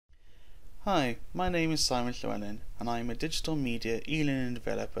Hi, my name is Simon Llewellyn and I am a digital media e-learning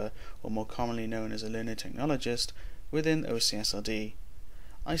developer, or more commonly known as a learning technologist, within OCSRD.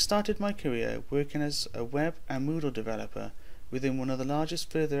 I started my career working as a web and Moodle developer within one of the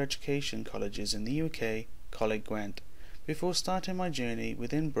largest further education colleges in the UK, Coleg Gwent, before starting my journey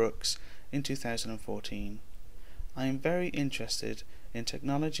within Brooks in 2014. I am very interested in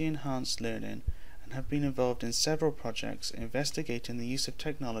technology-enhanced learning and have been involved in several projects investigating the use of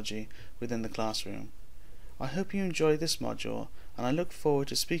technology within the classroom. I hope you enjoy this module, and I look forward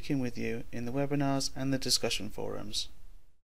to speaking with you in the webinars and the discussion forums.